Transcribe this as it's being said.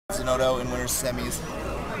Sonoto in winners semis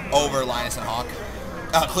over Linus and Hawk.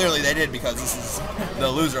 Clearly they did because this is the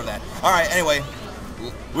loser of that. All right, anyway,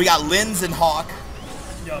 we got Linus and Hawk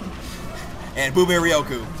and Boobear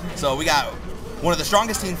Ryoku. So we got one of the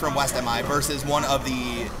strongest teams from West MI versus one of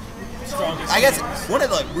the strongest. I guess one of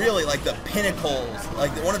the really like the pinnacles,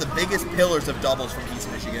 like one of the biggest pillars of doubles from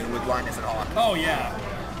East Michigan with Linus and Hawk. Oh yeah,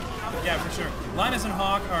 yeah for sure. Linus and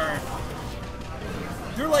Hawk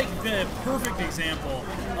they're like the perfect example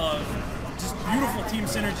of just beautiful team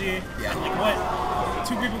synergy. Yeah. And like what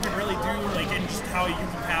two people can really do, like, and just how you can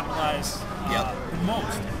capitalize the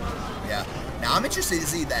most. Yeah. Now I'm interested to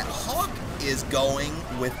see that Hawk is going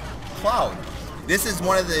with Cloud. This is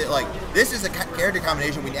one of the this is a character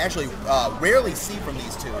combination we actually rarely see from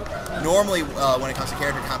these two. Normally, when it comes to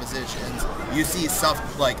character compositions, you see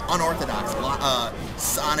stuff like unorthodox,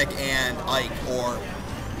 Sonic and Ike, or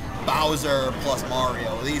Bowser plus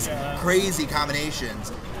Mario. These crazy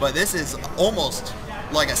combinations, but this is almost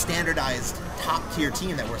like a standardized top-tier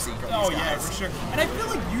team that we're seeing from these guys. Oh yeah, for sure. And I feel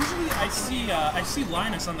like usually I see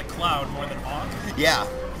Linus on the Cloud more than Hawk. Yeah.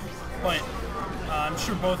 But I'm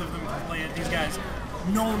sure both of them can play it. These guys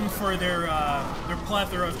known for their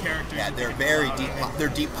plethora of characters. Yeah, they're very deep. They're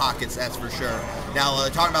deep pockets, that's for sure. Now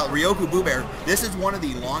talking about Ryoku Boobear, this is one of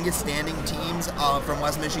the longest-standing teams from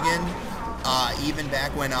West Michigan. Even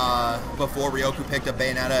back when before Ryoku picked up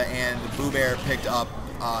Bayonetta and Boobear picked up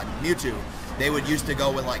Mewtwo, they would used to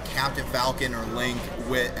go with like Captain Falcon or Link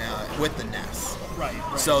with the Ness. Right.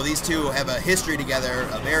 So these two have a history together,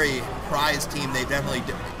 a very prized team. They've definitely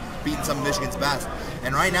beaten some of Michigan's best,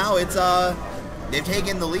 and right now it's they've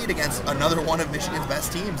taken the lead against another one of Michigan's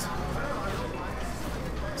best teams.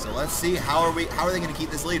 So let's see how are they going to keep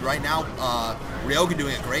this lead right now. Ryoku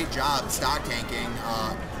doing a great job stock tanking.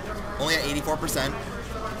 Only at 84%,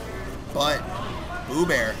 but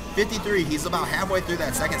Boobear, 53, he's about halfway through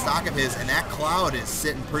that second stock of his, and that Cloud is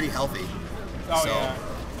sitting pretty healthy. Oh, so yeah.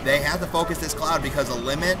 They have to focus this Cloud because a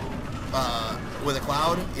limit with a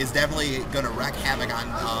Cloud is definitely going to wreak havoc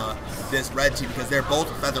on this red team because they're both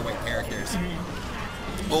featherweight characters.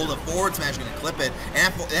 Oh, the forward smash going to clip it,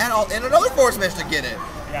 and another forward smash to get it.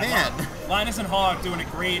 Yeah, Man. Linus and Hawk doing a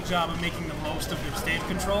great job of making the most of their stage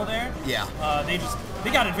control there. Yeah. They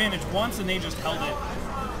got advantage once and they just held it.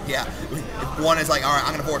 Yeah. One is like, all right,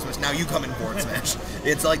 I'm gonna forward smash. Now you come in forward smash.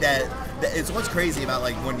 It's like that. It's what's crazy about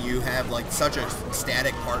like when you have like such a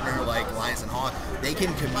static partner like Linus and Hawk. They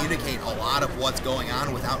can communicate a lot of what's going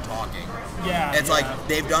on without talking. Yeah. It's like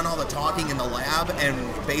they've done all the talking in the lab,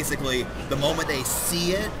 and basically the moment they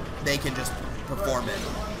see it, they can just perform it.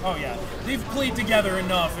 Oh yeah, they've played together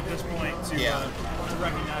enough at this point to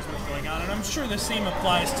recognize what's going on, and I'm sure the same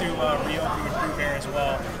applies to Ryoku and Boobear as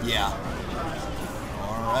well. Yeah.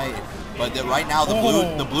 All right, but right now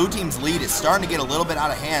the blue team's lead is starting to get a little bit out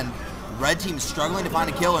of hand. Red team's struggling to find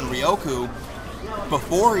a kill, and Ryoku,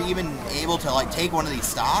 before even able to like take one of these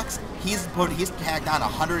stocks, he's tagged on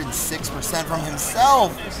 106% from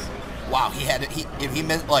himself. Wow, he had to, if he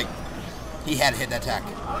missed he had to hit that tech,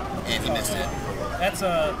 and he missed it. That's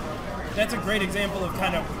a great example of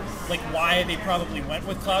kind of like why they probably went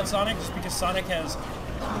with Cloud Sonic, just because Sonic has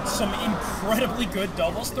some incredibly good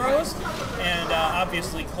doubles throws, and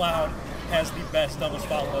obviously Cloud has the best doubles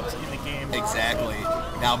follow-ups in the game. Exactly.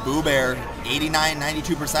 Now Boobear,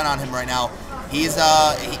 89-92% on him right now. He's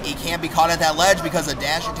he can't be caught at that ledge because a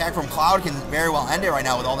dash attack from Cloud can very well end it right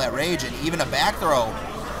now with all that rage, and even a back throw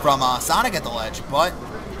from Sonic at the ledge, but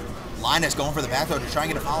Linus going for the back throw to try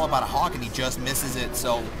and get a follow-up out of Hawk, and he just misses it,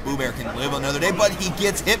 so Boobear can live another day, but he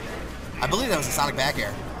gets hit. I believe that was a Sonic back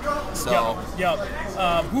air. So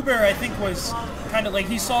Boobear, I think, was kind of like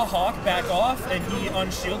he saw Hawk back off, and he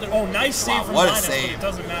unshielded. Oh, nice save from Linus, but it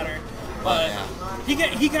doesn't matter.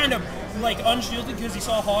 He kind of like unshielded because he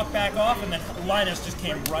saw Hawk back off, and then Linus just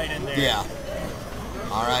came right in there. Yeah.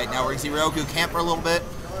 All right, now we're going to see Ryoku camp for a little bit,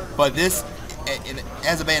 but this,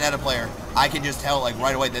 as a Bayonetta player, I can just tell like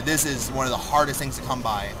right away that this is one of the hardest things to come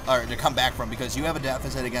by or to come back from, because you have a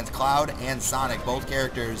deficit against Cloud and Sonic, both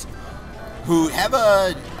characters who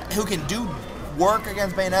can do work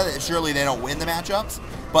against Bayonetta. Surely they don't win the matchups,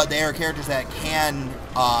 but they are characters that can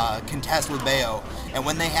contest with Bayo, and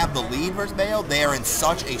when they have the lead versus Bayo, they are in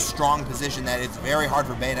such a strong position that it's very hard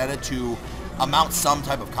for Bayonetta to amount some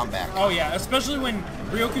type of comeback. Oh yeah, especially when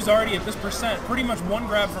Ryoku's already at this percent, pretty much one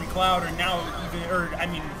grab from Cloud, or now even, or I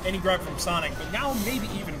mean, any grab from Sonic, but now maybe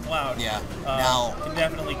even Cloud. Yeah. Now can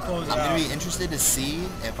definitely close it out. I'm going to be interested to see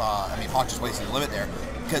if I mean, Hawk just wasted the limit there,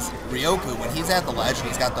 because Ryoku, when he's at the ledge and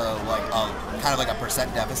he's got the kind of like a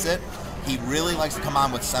percent deficit, he really likes to come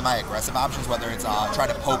on with semi-aggressive options, whether it's try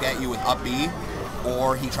to poke at you with up B,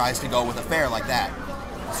 or he tries to go with a fair like that.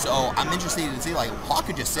 So I'm interested to see, like, Hawk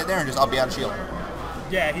could just sit there and just up be out of shield.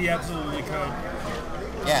 Yeah, he absolutely could.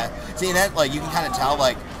 Yeah. See, that, like, you can kind of tell,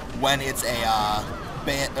 like, when it's a,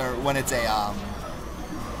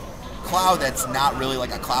 Cloud that's not really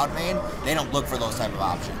like a Cloud main, they don't look for those type of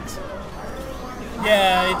options.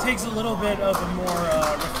 Yeah, it takes a little bit of a more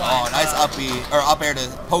refined. Oh, nice up air to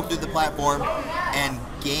poke through the platform, and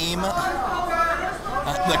game.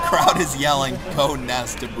 The crowd is yelling, "Go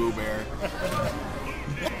Ness" to Boobear.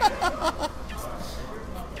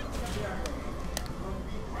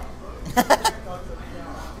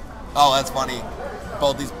 Oh, that's funny.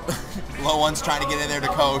 Both these low ones trying to get in there to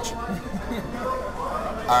coach.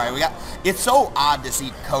 All right, it's so odd to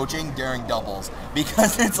see coaching during doubles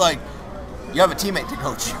because it's like you have a teammate to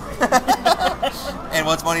coach you. And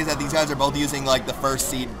what's funny is that these guys are both using like the first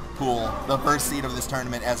seed pool, the first seed of this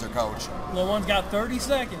tournament as their coach. Low one's got 30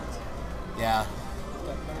 seconds. Yeah.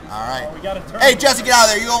 All right. Oh, we got a turn. Hey, Jesse, get out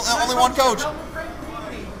of there. You only one coach.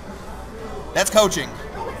 That's coaching.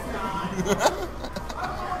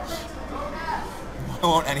 Why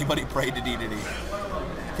won't anybody pray to D?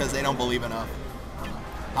 Because they don't believe enough.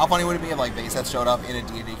 How funny would it be if like Bassett showed up in a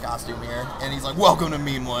D costume here and he's like, "Welcome to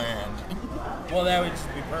Memeland." Well, that would just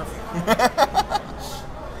be perfect.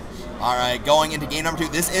 All right, going into game number 2.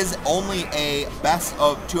 This is only a best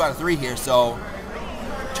of 2 out of 3 here, so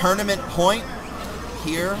tournament point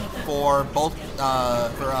here for both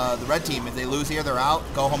the red team. If they lose here, they're out.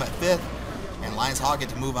 Go home at 5th, and Linus Hawk get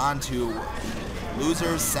to move on to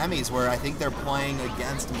losers semis, where I think they're playing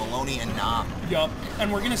against Maloney and Nam. Yup,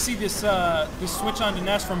 and we're gonna see this this switch on to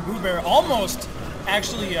Ness from Boobear. Almost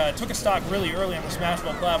actually took a stock really early on the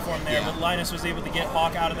Smashville platform there, but Linus was able to get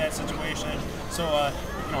Hawk out of that situation. So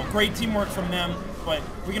you know, great teamwork from them. But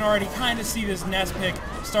we can already kind of see this Ness pick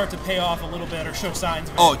start to pay off a little bit or show signs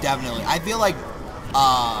of it. Oh, definitely. I feel like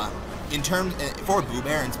in terms for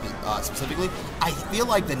Boobear and specifically, I feel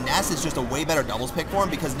like the Ness is just a way better doubles pick for him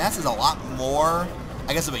because Ness is a lot more,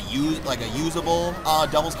 I guess, of a usable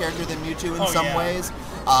doubles character than Mewtwo in some ways.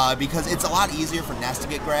 Because it's a lot easier for Ness to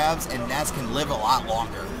get grabs, and Ness can live a lot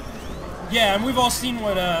longer. Yeah, and we've all seen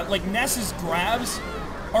what like Ness's grabs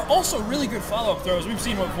are also really good follow-up throws. We've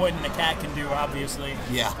seen what Void and the Cat can do, obviously.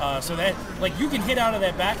 Yeah. So that, like, you can hit out of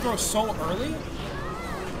that back throw so early.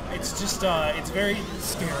 It's just, it's very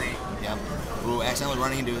scary. Yep. Ooh, accidentally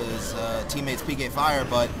running into his teammate's PK Fire,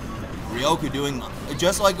 but Ryoku doing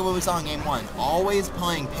just like what we saw in game 1. Always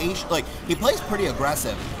playing patient. Like, he plays pretty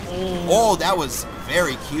aggressive. Oh, that was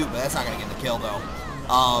very cute, but that's not going to get the kill, though.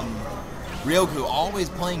 Ryoku always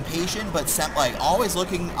playing patient, but always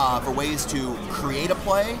looking for ways to create a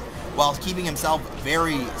play while keeping himself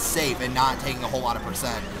very safe and not taking a whole lot of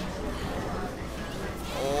percent.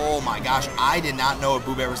 Oh my gosh, I did not know if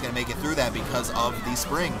Boobear was going to make it through that because of the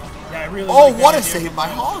spring. Yeah, I really like what a save by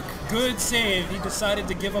Hawk. Good save. He decided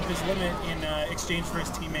to give up his limit in exchange for his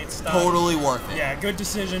teammate's stock. Totally worth it. Yeah, good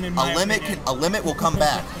decision in my opinion. A limit will come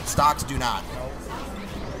back. Stocks do not.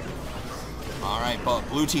 All right, but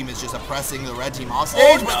blue team is just oppressing the red team off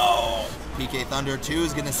stage. Oh, no! PK Thunder 2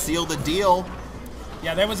 is going to seal the deal.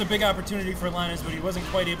 Yeah, that was a big opportunity for Linus, but he wasn't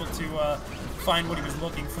quite able to find what he was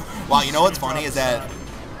looking for. Wow, you know what's funny is that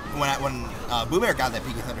when Boobear got that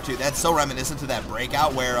PK Thunder 2, that's so reminiscent to that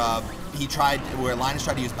breakout where Linus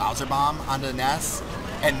tried to use Bowser Bomb onto Ness,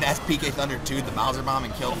 and Ness PK Thunder 2 the Bowser Bomb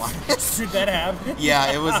and killed Linus. Did that happen?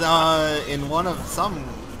 Yeah, it was in one of some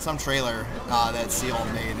trailer that Seal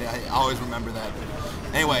made. I always remember that.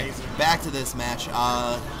 Anyway, back to this match.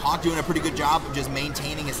 Hawk doing a pretty good job of just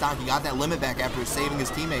maintaining his stock. He got that limit back after saving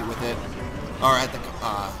his teammate with it, or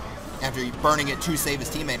after burning it to save his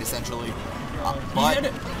teammate essentially.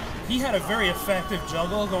 But he had a very effective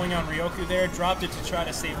juggle going on Ryoku there. Dropped it to try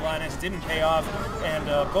to save Linus. Didn't pay off, and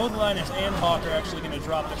both Linus and Hawk are actually going to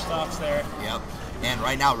drop their stocks there. Yep. And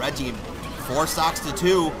right now, red team 4 stocks to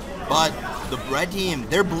 2. But the red team,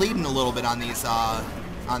 they're bleeding a little bit on these,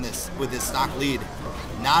 with this stock lead.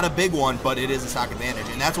 Not a big one, but it is a stock advantage,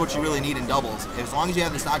 and that's what you really need in doubles. As long as you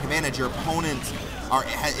have the stock advantage, your opponent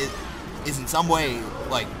is in some way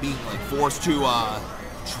like being forced to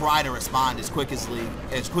try to respond as quick as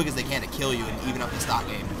they can to kill you and even up the stock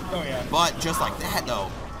game. Oh yeah. But just like that though,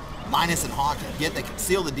 Linus and Hawk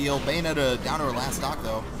seal the deal. Bayonetta down to her last stock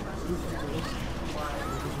though.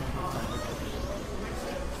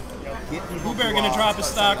 Boobear going to drop his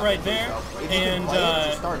stock right there, and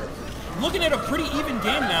looking at a pretty even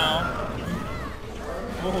game now.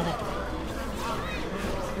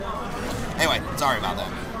 Anyway, sorry about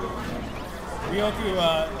that.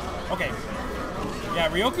 Ryoku, okay. Yeah,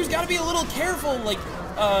 Ryoku's got to be a little careful. Like,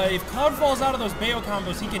 if Cloud falls out of those Bayo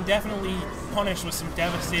combos, he can definitely punished with some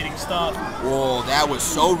devastating stuff. Whoa, that was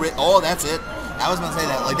so oh, that's it. I was gonna say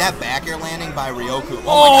that, like that back air landing by Ryoku.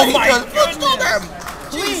 Oh my God, he just punched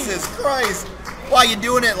him. Jesus Christ! Why are you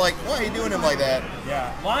doing it like? Why are you doing him like that?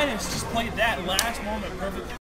 Yeah, Linus just played that last moment perfectly.